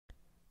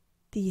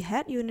The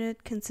head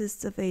unit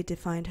consists of a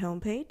defined home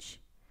page,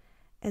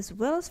 as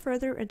well as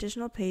further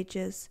additional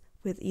pages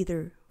with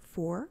either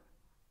 4,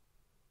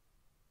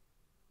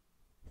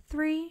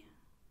 3,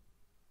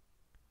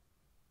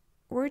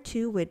 or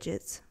 2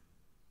 widgets.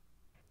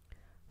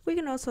 We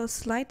can also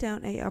slide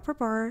down a upper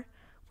bar,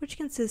 which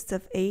consists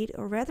of 8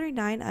 or rather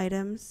 9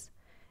 items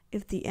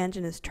if the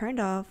engine is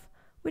turned off,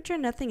 which are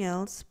nothing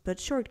else but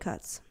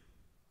shortcuts.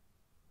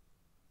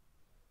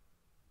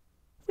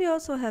 We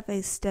also have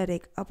a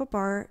static upper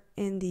bar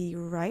in the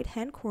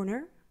right-hand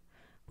corner,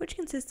 which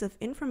consists of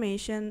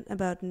information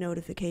about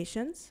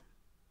notifications,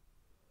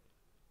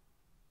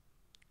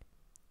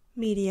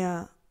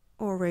 media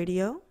or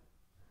radio.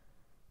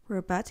 We're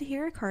about to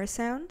hear a car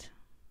sound.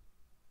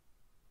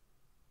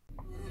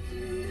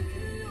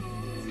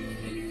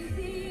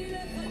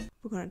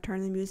 We're going to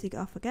turn the music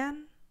off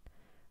again.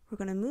 We're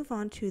going to move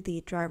on to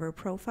the driver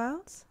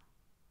profiles.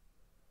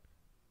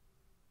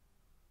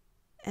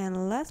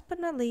 And last but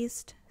not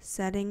least,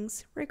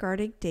 settings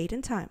regarding date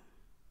and time.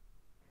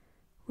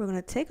 We're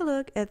going to take a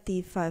look at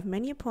the 5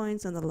 menu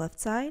points on the left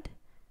side.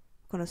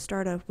 We're going to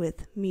start off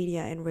with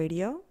media and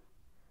radio,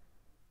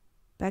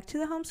 back to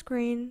the home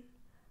screen,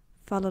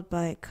 followed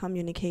by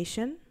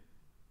communication,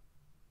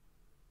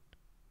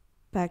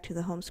 back to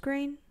the home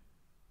screen,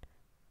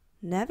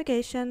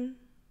 navigation,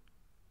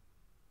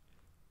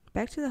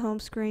 back to the home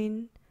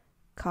screen,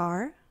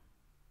 car,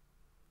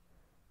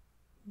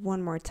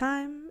 one more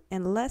time,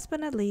 and last but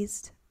not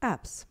least,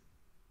 apps.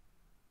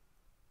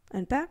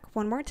 And back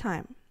one more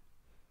time.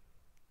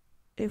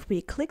 If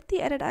we click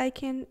the edit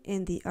icon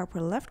in the upper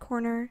left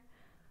corner,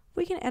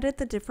 we can edit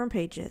the different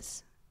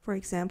pages. For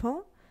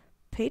example,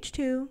 page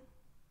 2,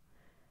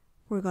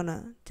 we're going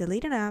to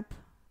delete an app,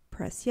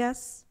 press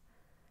yes.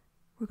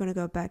 We're going to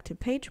go back to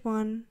page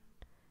 1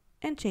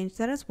 and change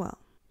that as well.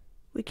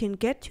 We can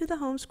get to the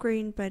home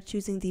screen by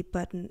choosing the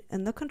button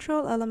and the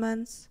control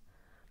elements,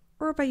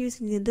 or by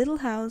using the little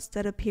house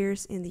that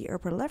appears in the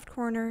upper left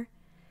corner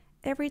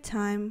every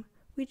time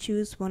we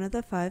choose one of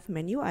the 5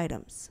 menu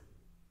items.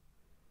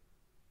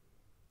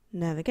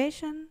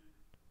 Navigation,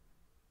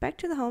 back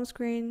to the home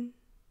screen,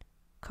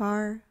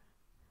 car,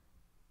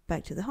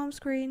 back to the home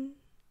screen,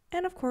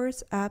 and of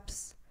course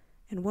apps,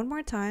 and one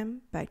more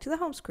time back to the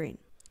home screen.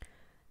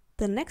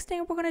 The next thing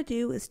we're going to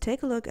do is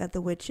take a look at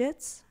the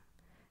widgets.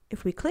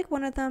 If we click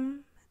one of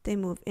them, they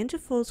move into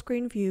full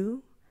screen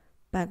view,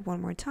 back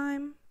one more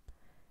time,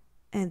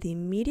 and the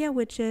media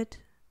widget,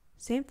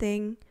 same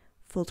thing,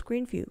 full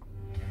screen view.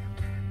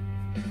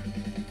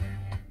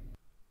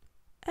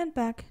 And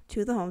back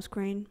to the home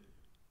screen.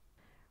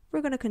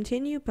 We're going to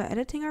continue by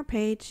editing our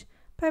page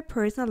by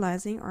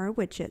personalizing our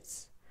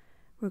widgets.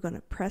 We're going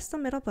to press the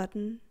middle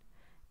button,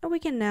 and we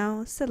can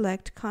now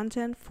select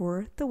content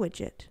for the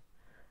widget.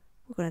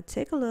 We're going to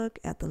take a look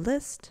at the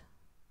list.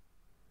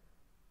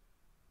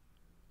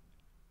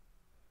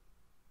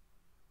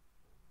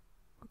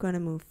 We're going to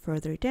move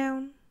further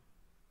down.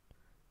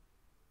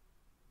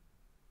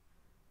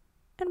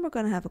 And we're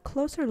going to have a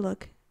closer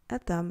look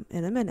at them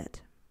in a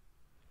minute.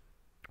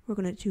 We're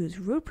going to choose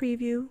Route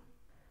Preview,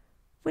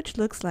 which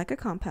looks like a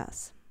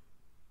compass.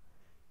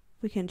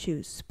 We can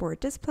choose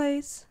Sport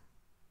Displays,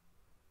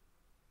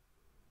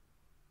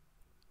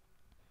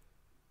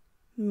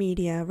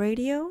 Media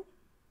Radio,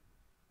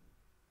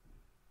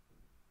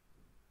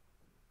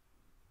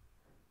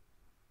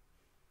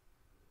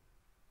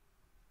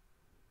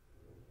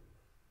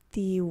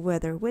 the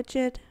Weather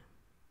widget,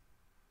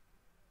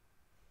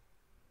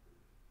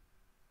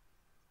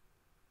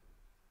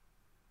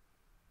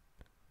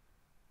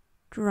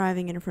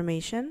 driving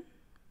information,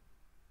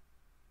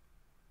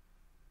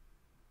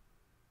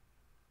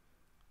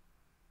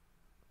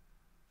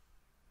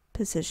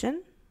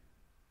 position,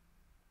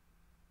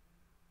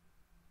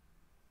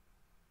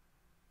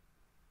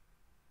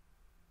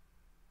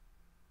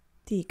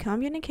 the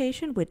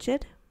communication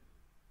widget,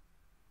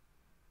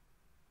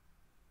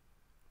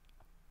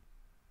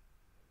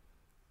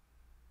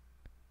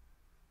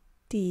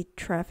 the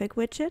traffic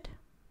widget,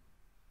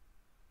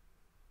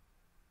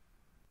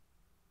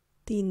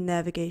 the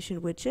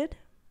navigation widget,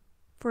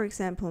 for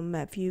example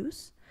map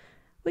views.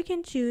 We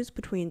can choose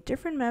between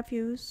different map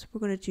views. We're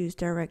going to choose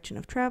direction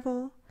of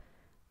travel,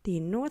 the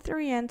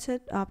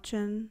north-oriented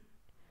option,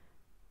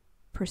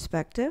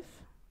 perspective,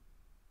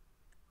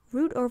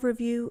 route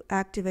overview,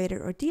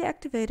 activated or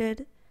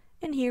deactivated,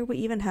 and here we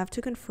even have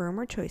to confirm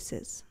our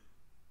choices.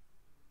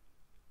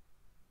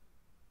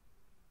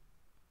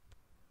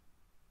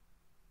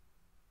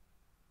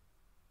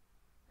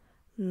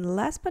 And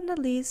last but not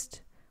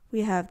least,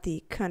 we have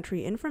the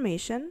country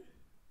information,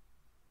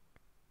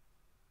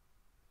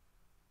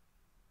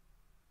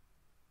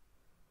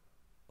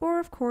 or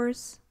of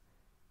course,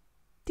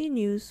 the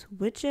news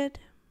widget,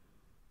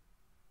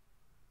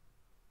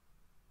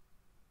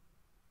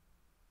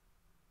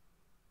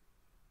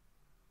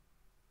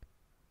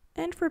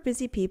 and for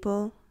busy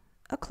people,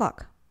 a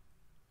clock,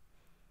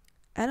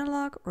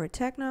 analog or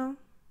techno,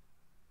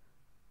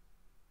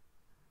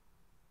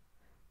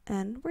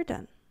 and we're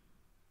done.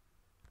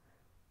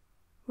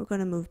 We're going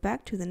to move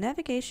back to the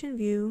navigation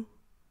view,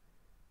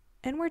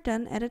 and we're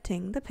done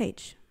editing the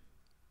page.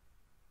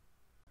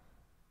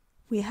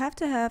 We have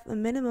to have a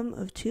minimum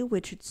of 2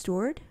 widgets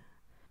stored.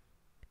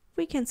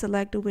 We can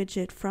select a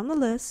widget from the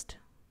list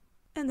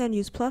and then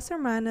use plus or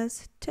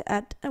minus to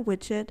add a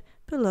widget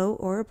below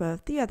or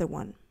above the other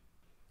one.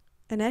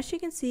 And as you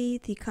can see,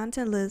 the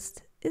content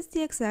list is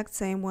the exact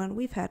same one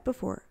we've had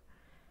before.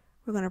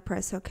 We're going to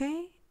press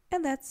OK,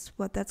 and that's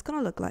what that's going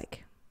to look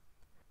like.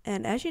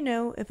 And as you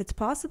know, if it's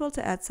possible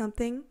to add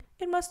something,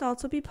 it must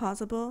also be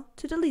possible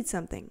to delete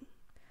something.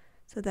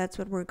 So that's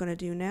what we're going to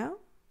do now.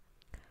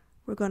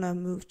 We're going to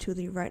move to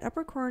the right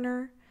upper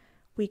corner.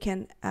 We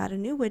can add a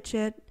new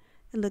widget.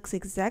 It looks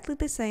exactly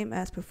the same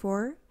as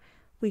before.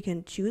 We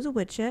can choose a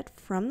widget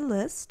from the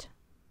list.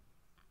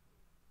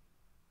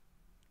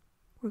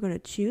 We're going to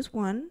choose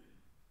one.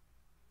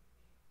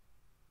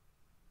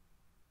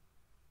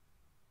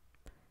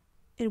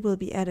 It will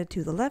be added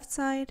to the left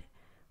side.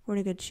 We're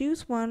going to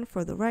choose one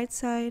for the right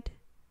side.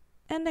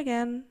 And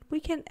again, we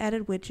can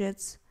edit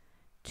widgets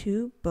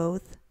to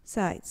both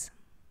sides,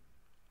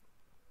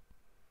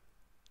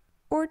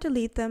 or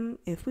delete them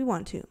if we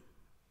want to.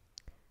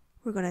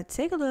 We're going to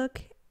take a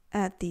look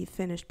at the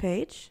finished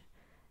page,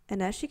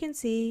 and as you can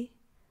see,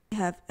 we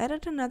have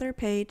added another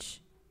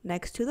page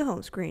next to the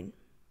home screen.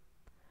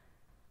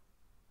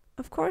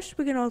 Of course,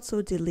 we can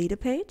also delete a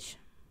page.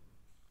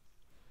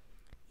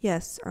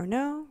 Yes or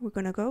no, we're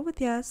going to go with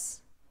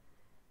yes.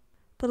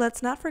 But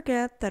let's not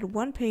forget that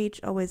one page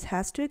always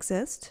has to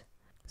exist.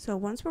 So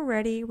once we're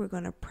ready, we're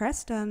going to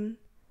press done,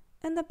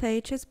 and the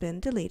page has been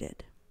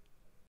deleted.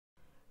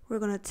 We're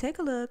going to take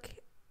a look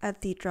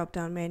at the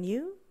drop-down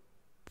menu.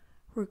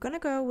 We're going to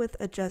go with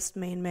Adjust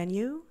Main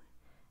Menu,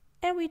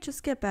 and we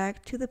just get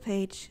back to the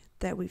page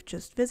that we've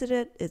just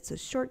visited. It's a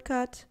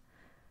shortcut.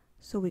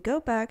 So we go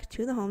back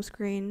to the home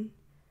screen,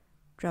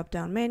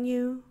 drop-down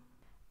menu,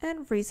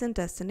 and recent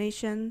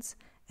destinations.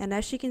 And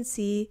as you can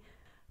see,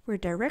 we're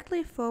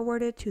directly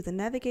forwarded to the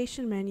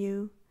navigation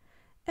menu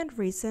and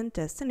recent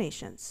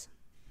destinations.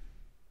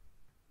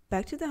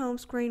 Back to the home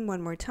screen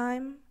one more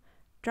time,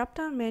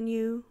 drop-down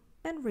menu,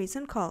 and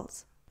recent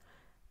calls.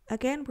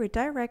 Again, we're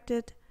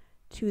directed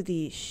to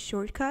the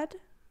shortcut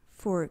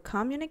for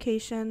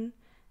communication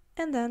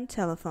and then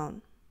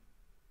telephone.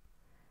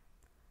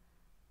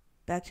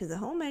 Back to the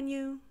home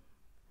menu,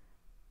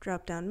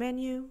 drop-down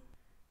menu,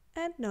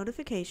 and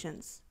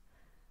notifications.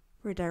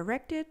 We're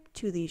directed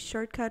to the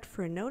shortcut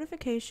for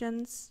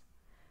notifications.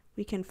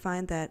 We can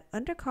find that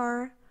under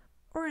car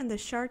or in the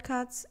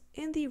shortcuts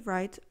in the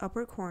right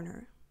upper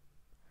corner.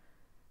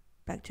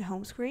 Back to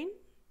home screen,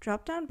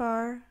 drop-down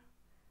bar,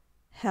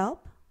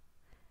 help,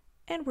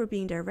 and we're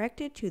being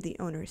directed to the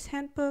owner's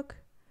handbook,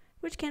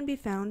 which can be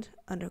found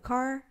under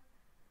car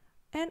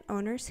and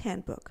owner's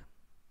handbook.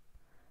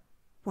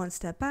 One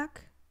step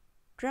back,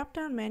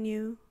 drop-down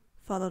menu,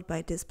 followed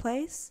by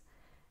displays,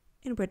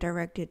 and we're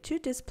directed to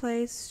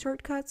displays,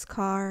 shortcuts,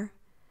 car,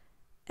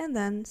 and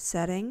then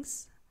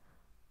settings,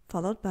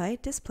 followed by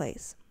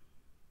displays.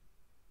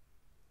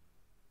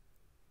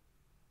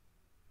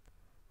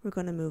 We're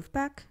going to move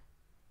back,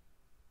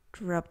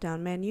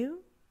 drop-down menu,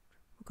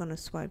 we're going to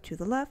swipe to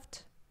the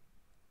left,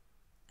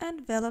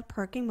 and valet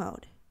parking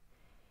mode.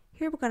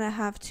 Here we're going to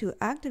have to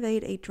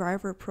activate a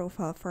driver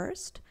profile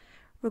first.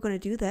 We're going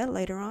to do that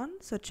later on,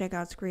 so check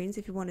out screens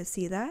if you want to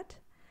see that.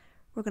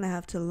 We're going to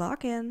have to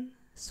log in,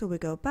 so we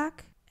go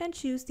back and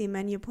choose the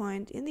menu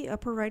point in the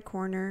upper right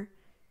corner.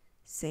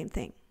 Same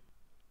thing.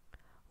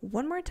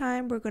 One more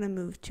time, we're going to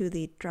move to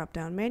the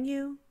drop-down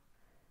menu,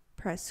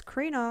 press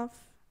screen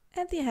off,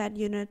 and the head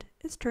unit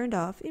is turned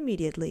off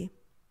immediately.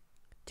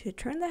 To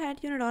turn the head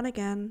unit on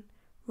again,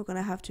 we're going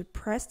to have to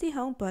press the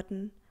home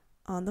button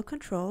on the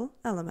control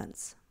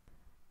elements.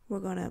 We're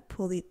going to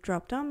pull the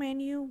drop-down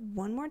menu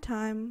one more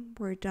time.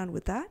 We're done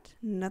with that,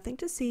 nothing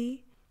to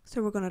see.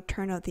 So we're going to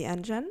turn out the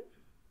engine.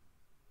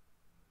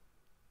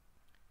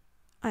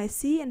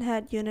 IC and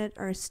head unit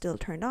are still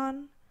turned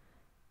on.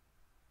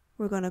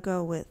 We're going to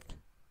go with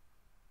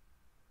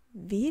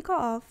vehicle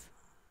off,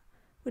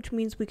 which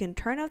means we can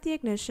turn off the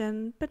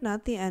ignition but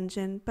not the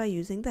engine by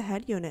using the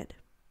head unit.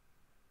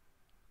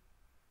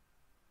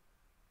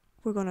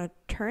 We're going to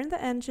turn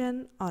the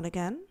engine on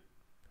again.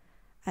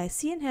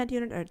 IC and head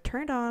unit are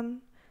turned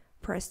on,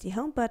 press the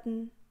home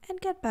button, and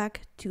get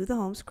back to the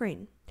home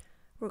screen.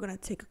 We're going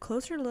to take a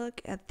closer look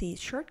at the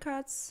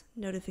shortcuts,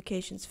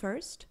 notifications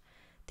first.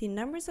 The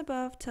numbers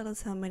above tell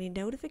us how many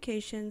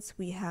notifications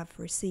we have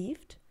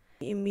received.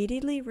 We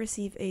immediately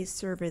receive a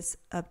service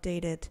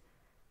updated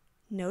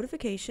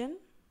notification.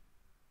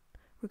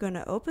 We're going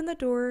to open the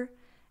door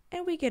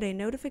and we get a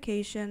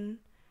notification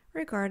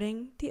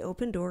regarding the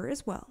open door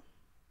as well.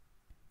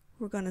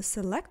 We're going to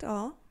select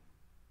all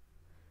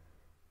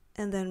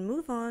and then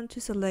move on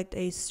to select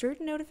a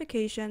certain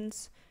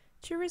notifications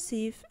to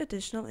receive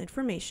additional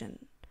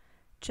information.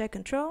 Check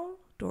control,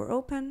 door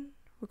open.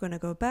 We're going to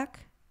go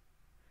back.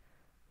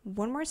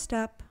 One more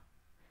step,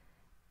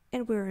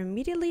 and we're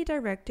immediately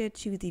directed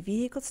to the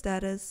vehicle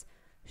status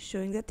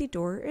showing that the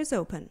door is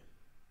open.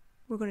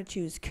 We're going to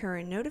choose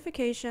current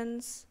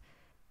notifications,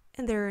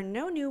 and there are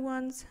no new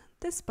ones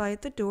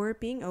despite the door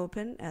being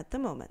open at the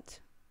moment.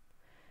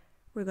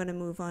 We're going to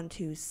move on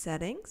to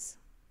Settings.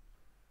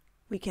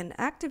 We can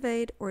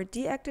activate or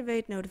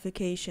deactivate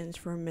notifications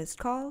for missed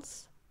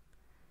calls,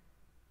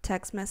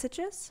 text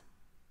messages,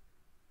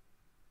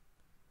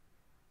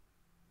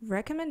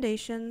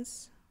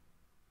 recommendations,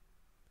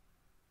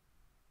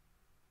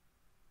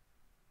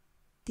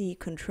 the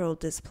control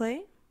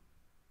display,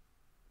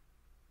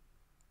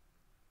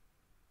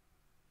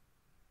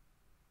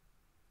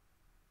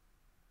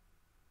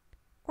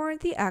 or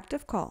the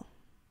active call.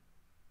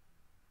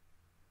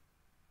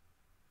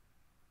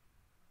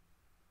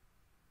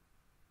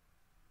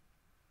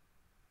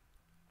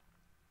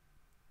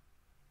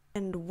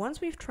 And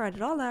once we've tried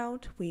it all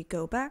out, we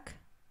go back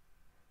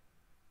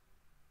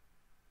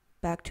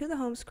to the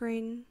home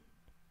screen,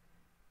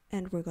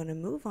 and we're going to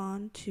move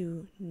on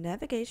to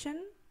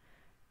navigation.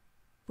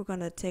 We're going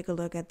to take a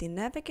look at the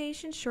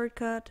navigation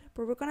shortcut,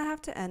 but we're going to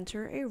have to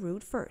enter a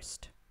route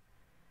first.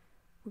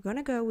 We're going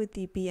to go with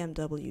the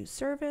BMW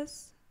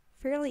service,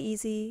 fairly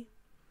easy.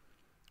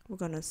 We're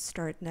going to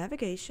start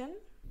navigation.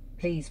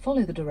 Please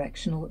follow the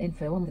directional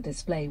info on the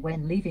display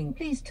when leaving.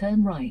 Please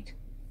turn right.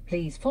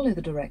 Please follow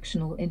the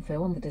directional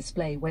info on the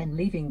display when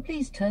leaving.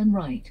 Please turn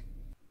right.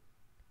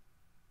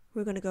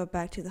 We're going to go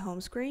back to the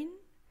home screen,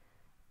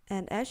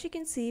 and as you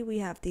can see, we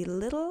have the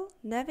little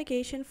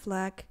navigation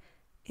flag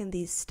in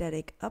the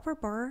static upper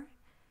bar,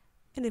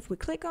 and if we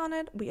click on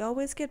it, we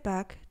always get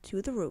back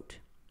to the route.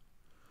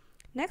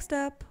 Next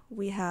up,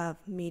 we have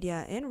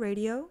media and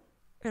radio,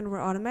 and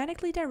we're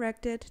automatically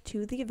directed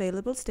to the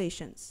available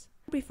stations.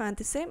 We find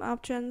the same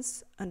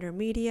options under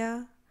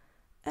media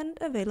and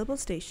available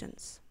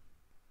stations.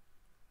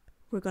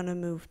 We're going to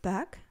move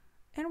back,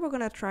 and we're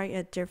going to try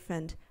a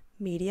different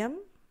medium.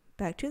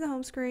 Back to the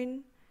home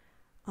screen,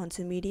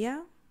 onto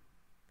media,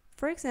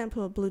 for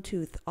example,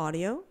 Bluetooth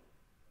audio.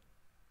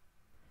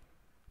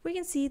 We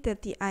can see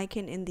that the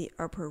icon in the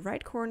upper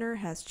right corner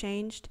has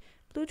changed.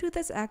 Bluetooth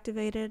is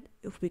activated.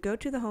 If we go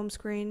to the home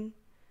screen,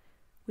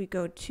 we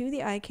go to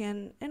the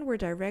icon and we're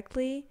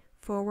directly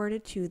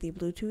forwarded to the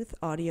Bluetooth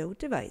audio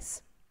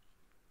device.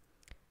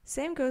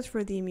 Same goes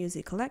for the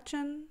music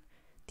collection.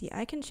 The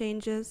icon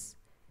changes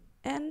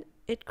and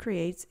it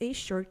creates a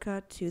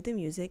shortcut to the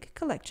music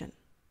collection.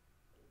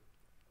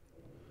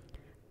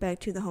 Back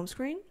to the home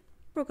screen,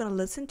 we're going to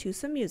listen to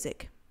some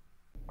music.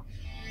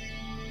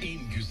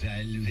 En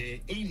güzel ve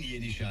en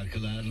yeni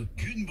şarkılar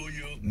gün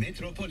boyu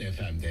Metropol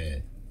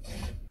FM'de.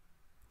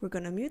 We're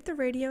going to mute the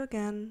radio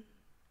again,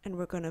 and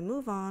we're going to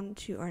move on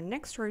to our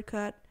next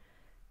shortcut,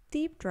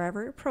 the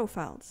driver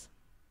profiles.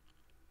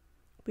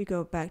 We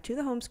go back to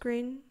the home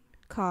screen,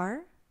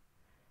 car,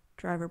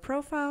 driver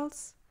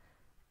profiles,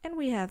 and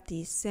we have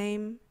the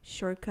same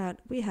shortcut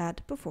we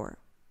had before.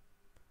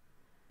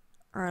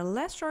 Our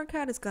last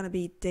shortcut is going to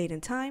be date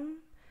and time.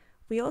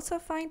 We also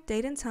find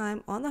date and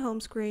time on the home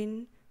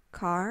screen,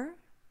 car,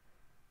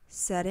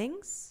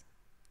 settings,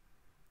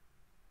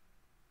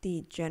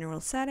 the general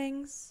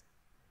settings.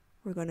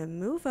 We're going to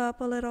move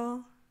up a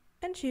little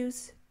and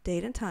choose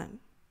date and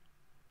time.